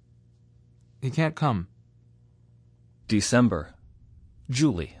 He can't come. December.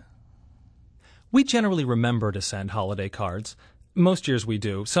 Julie. We generally remember to send holiday cards. Most years we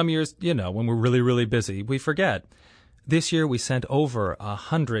do. Some years, when we're really, really busy, we forget. This year we sent over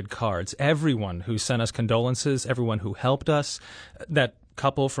 100 cards. Everyone who sent us condolences, everyone who helped us, that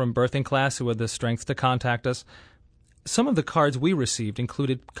couple from birthing class who had the strength to contact us. Some of the cards we received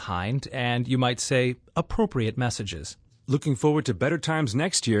included kind and, you might say, appropriate messages. Looking forward to better times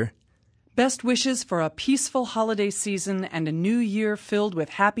next year. Best wishes for a peaceful holiday season and a new year filled with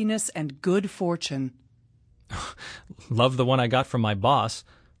happiness and good fortune. Love the one I got from my boss.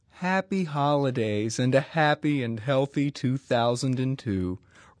 Happy holidays and a happy and healthy 2002.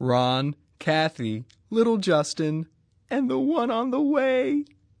 Ron, Kathy, little Justin, and the one on the way.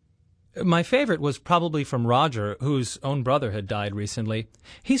 My favorite was probably from Roger, whose own brother had died recently.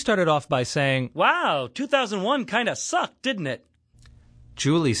 He started off by saying, "Wow, 2001 kind of sucked, didn't it?"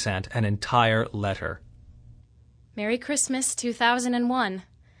 Julie sent an entire letter. Merry Christmas, 2001.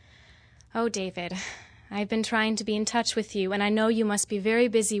 Oh, David, I've been trying to be in touch with you, and I know you must be very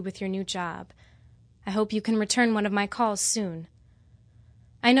busy with your new job. I hope you can return one of my calls soon.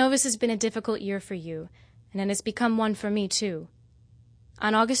 I know this has been a difficult year for you, and it has become one for me, too.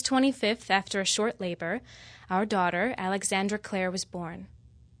 On August 25th, after a short labor, our daughter, Alexandra Clare, was born.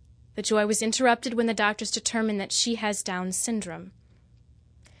 The joy was interrupted when the doctors determined that she has Down syndrome.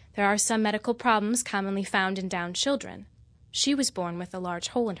 There are some medical problems commonly found in Down children. She was born with a large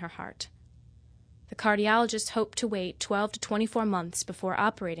hole in her heart. The cardiologist hoped to wait 12 to 24 months before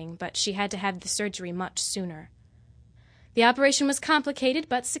operating, but she had to have the surgery much sooner. The operation was complicated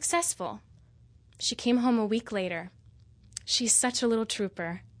but successful. She came home a week later. She's such a little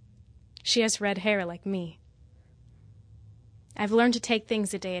trooper. She has red hair like me. I've learned to take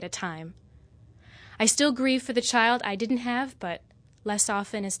things a day at a time. I still grieve for the child I didn't have, but less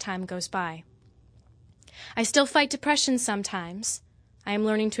often as time goes by. I still fight depression sometimes. I am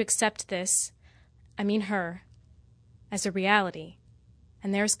learning to accept this, her, as a reality,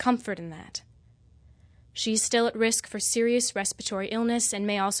 and there is comfort in that. She's still at risk for serious respiratory illness and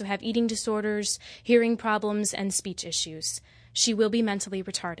may also have eating disorders, hearing problems, and speech issues. She will be mentally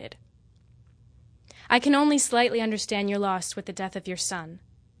retarded. I can only slightly understand your loss with the death of your son.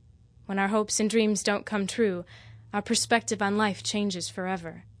 When our hopes and dreams don't come true, our perspective on life changes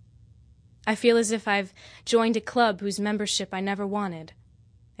forever. I feel as if I've joined a club whose membership I never wanted.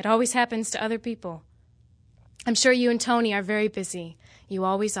 It always happens to other people. I'm sure you and Tony are very busy. You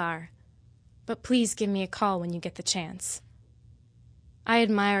always are. But please give me a call when you get the chance. I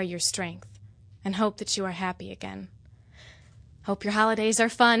admire your strength and hope that you are happy again. Hope your holidays are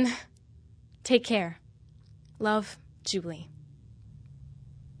fun. Take care. Love, Julie.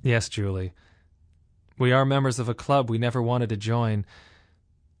 Yes, Julie. We are members of a club we never wanted to join.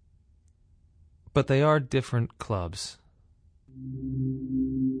 But they are different clubs.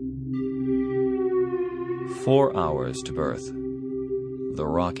 4 hours to birth. The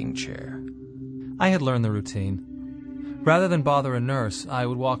rocking chair. I had learned the routine. Rather than bother a nurse, I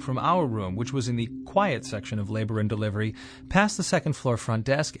would walk from our room, which was in the quiet section of labor and delivery, past the second-floor front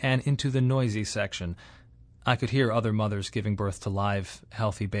desk and into the noisy section. I could hear other mothers giving birth to live,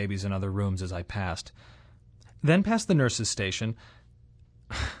 healthy babies in other rooms as I passed. Then past the nurse's station.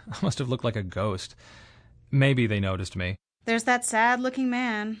 I must have looked like a ghost. Maybe they noticed me. There's that sad-looking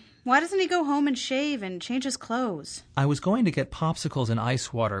man. Why doesn't he go home and shave and change his clothes? I was going to get popsicles and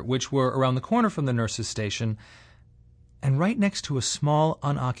ice water, which were around the corner from the nurse's station, and right next to a small,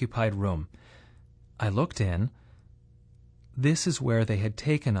 unoccupied room. I looked in. This is where they had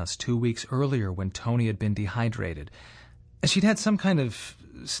taken us 2 weeks earlier when Tony had been dehydrated. She'd had some kind of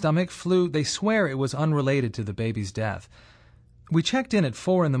stomach flu. They swear it was unrelated to the baby's death. We checked in at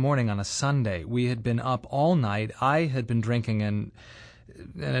 4 a.m. on a Sunday. We had been up all night. I had been drinking and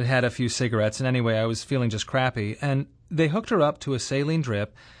had had a few cigarettes, and anyway, I was feeling just crappy. And they hooked her up to a saline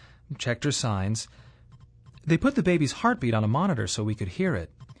drip, checked her signs. They put the baby's heartbeat on a monitor so we could hear it.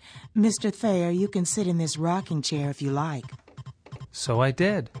 Mr. Thayer, you can sit in this rocking chair if you like. So I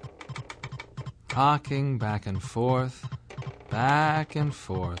did. Rocking back and forth,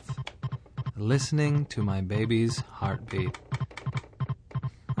 listening to my baby's heartbeat.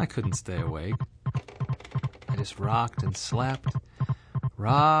 I couldn't stay awake. I just rocked and slept.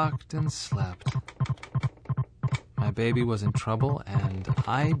 My baby was in trouble, and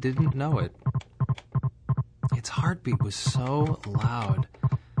I didn't know it. Its heartbeat was so loud.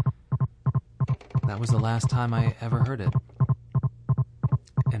 That was the last time I ever heard it.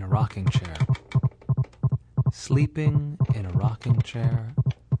 In a rocking chair. Sleeping in a rocking chair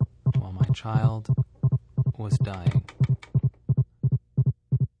while my child was dying.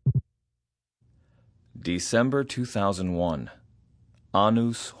 December 2001.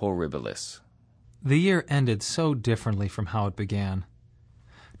 Annus Horribilis. The year ended so differently from how it began.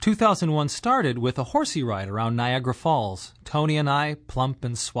 2001 started with a horsey ride around Niagara Falls. Tony and I, plump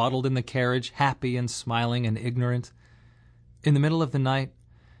and swaddled in the carriage, happy and smiling and ignorant. In the middle of the night,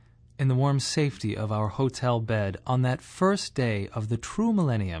 in the warm safety of our hotel bed, on that first day of the true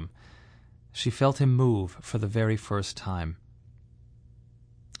millennium, she felt him move for the very first time.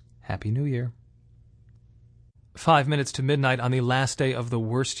 Happy New Year. 5 minutes to midnight on the last day of the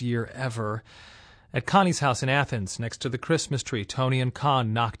worst year ever. At Connie's house in Athens, next to the Christmas tree, Tony and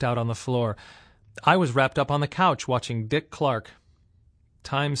Con knocked out on the floor. I was wrapped up on the couch watching Dick Clark.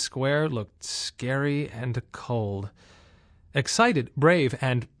 Times Square looked scary and cold. Excited, brave,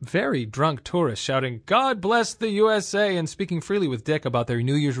 and very drunk tourists shouting, "God bless the USA," and speaking freely with Dick about their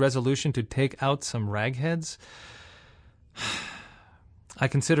New Year's resolution to take out some ragheads. I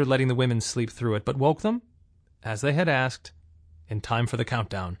considered letting the women sleep through it, but woke them, as they had asked, in time for the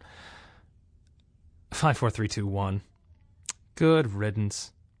countdown. 5, 4, 3, 2, 1. Good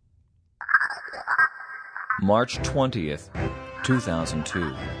riddance. March 20th,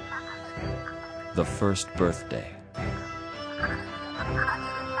 2002. The first birthday.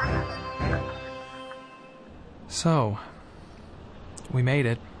 So, we made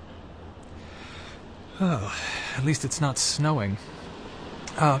it. Oh, at least it's not snowing.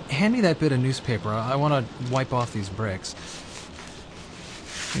 Hand me that bit of newspaper. I want to wipe off these bricks.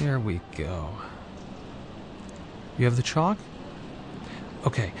 Here we go. You have the chalk?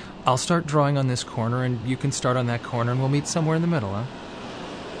 Okay, I'll start drawing on this corner, and you can start on that corner, and we'll meet somewhere in the middle, huh?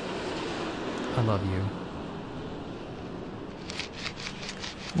 I love you.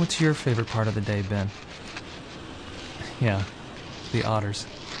 What's your favorite part of the day, Ben? Yeah, the otters.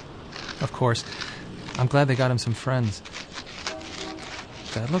 Of course. I'm glad they got him some friends.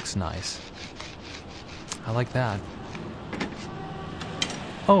 That looks nice. I like that.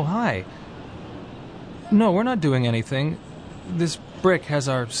 Oh, hi. No, we're not doing anything. This brick has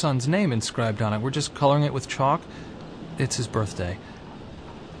our son's name inscribed on it. We're just coloring it with chalk. It's his birthday.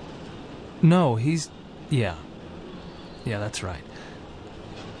 No, he's... Yeah, that's right.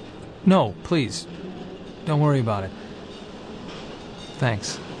 No, please. Don't worry about it.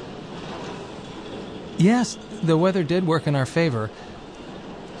 Thanks. Yes, the weather did work in our favor.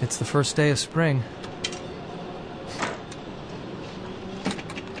 It's the first day of spring.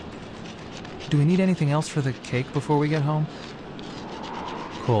 Do we need anything else for the cake before we get home?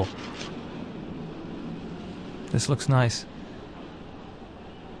 Cool. This looks nice.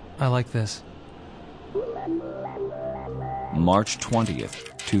 I like this. March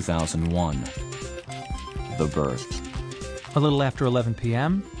 20th, 2001. The birth. A little after 11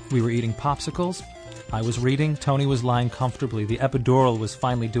 p.m., we were eating popsicles. I was reading. Tony was lying comfortably. The epidural was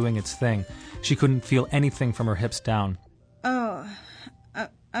finally doing its thing. She couldn't feel anything from her hips down. Oh,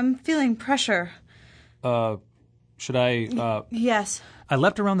 I'm feeling pressure. Should I, Yes. I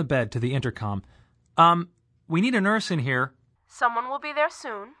leapt around the bed to the intercom. We need a nurse in here. Someone will be there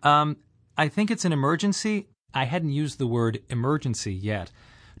soon. I think it's an emergency. I hadn't used the word emergency yet.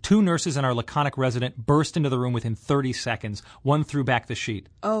 2 nurses and our laconic resident burst into the room within 30 seconds. One threw back the sheet.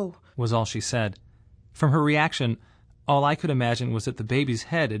 Oh, was all she said. From her reaction, all I could imagine was that the baby's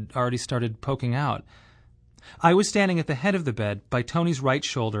head had already started poking out. I was standing at the head of the bed, by Tony's right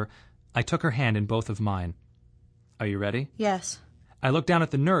shoulder. I took her hand in both of mine. Are you ready? Yes. I looked down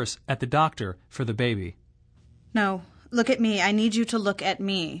at the nurse, at the doctor, for the baby. No, look at me. I need you to look at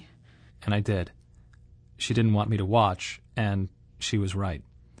me. And I did. She didn't want me to watch, and she was right.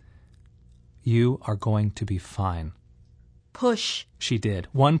 You are going to be fine. Push. She did.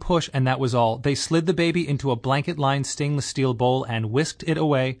 One push, and that was all. They slid the baby into a blanket-lined stainless steel bowl and whisked it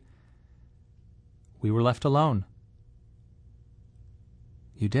away. We were left alone.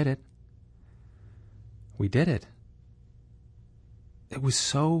 You did it. We did it. It was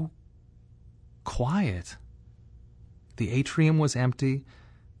so quiet. The atrium was empty.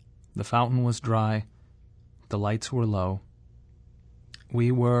 The fountain was dry. The lights were low.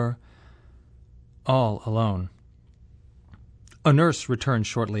 We were all alone. A nurse returned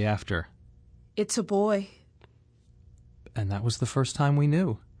shortly after. It's a boy. And that was the first time we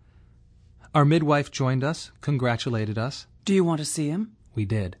knew. Our midwife joined us, congratulated us. Do you want to see him? We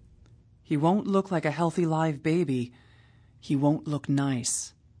did. He won't look like a healthy live baby. He won't look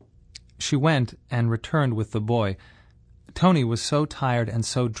nice. She went and returned with the boy. Tony was so tired and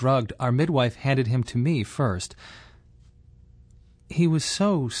so drugged, our midwife handed him to me first. He was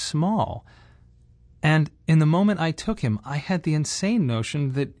so small. And in the moment I took him, I had the insane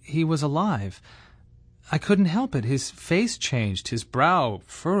notion that he was alive. I couldn't help it. His face changed, his brow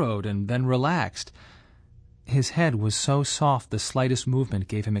furrowed and then relaxed. His head was so soft the slightest movement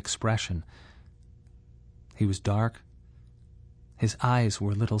gave him expression. He was dark. His eyes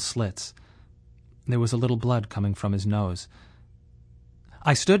were little slits. There was a little blood coming from his nose.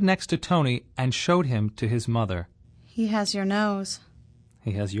 I stood next to Tony and showed him to his mother. He has your nose.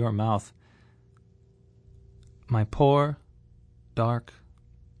 He has your mouth. My poor, dark,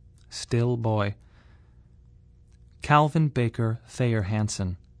 still boy. Calvin Baker Thayer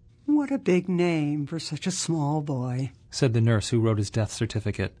Hansen. What a big name for such a small boy, said the nurse who wrote his death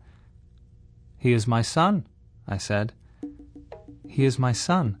certificate. He is my son, I said. He is my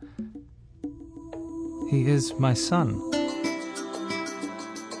son. He is my son.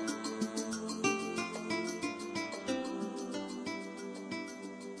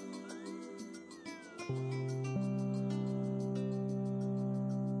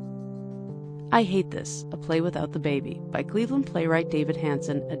 I Hate This, A Play Without the Baby, by Cleveland playwright David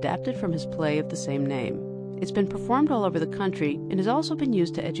Hansen, adapted from his play of the same name. It's been performed all over the country and has also been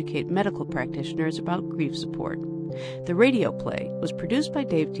used to educate medical practitioners about grief support. The radio play was produced by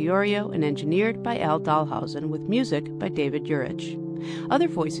Dave Diorio and engineered by Al Dahlhausen with music by David Urich. Other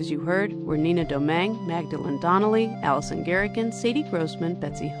voices you heard were Nina Domingue, Magdalene Donnelly, Allison Garrigan, Sadie Grossman,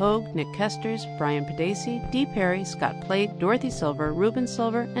 Betsy Hoag, Nick Kesters, Brian Pedacey, Dee Perry, Scott Plate, Dorothy Silver, Reuben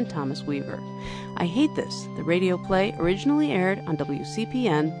Silver, and Thomas Weaver. I Hate This, the radio play, originally aired on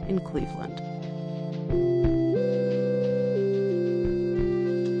WCPN in Cleveland.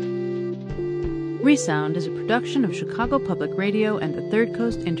 Resound is a production of Chicago Public Radio and the Third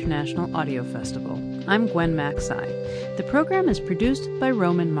Coast International Audio Festival. I'm Gwen Macsai. The program is produced by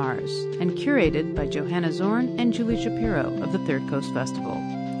Roman Mars and curated by Johanna Zorn and Julie Shapiro of the Third Coast Festival.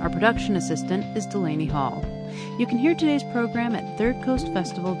 Our production assistant is Delaney Hall. You can hear today's program at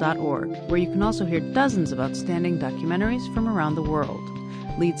thirdcoastfestival.org, where you can also hear dozens of outstanding documentaries from around the world.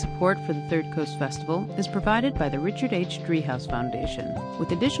 Lead support for the Third Coast Festival is provided by the Richard H. Driehaus Foundation,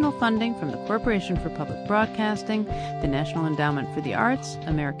 with additional funding from the Corporation for Public Broadcasting, the National Endowment for the Arts,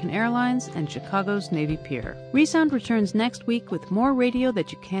 American Airlines, and Chicago's Navy Pier. Resound returns next week with more radio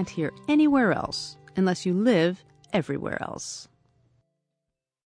that you can't hear anywhere else, unless you live everywhere else.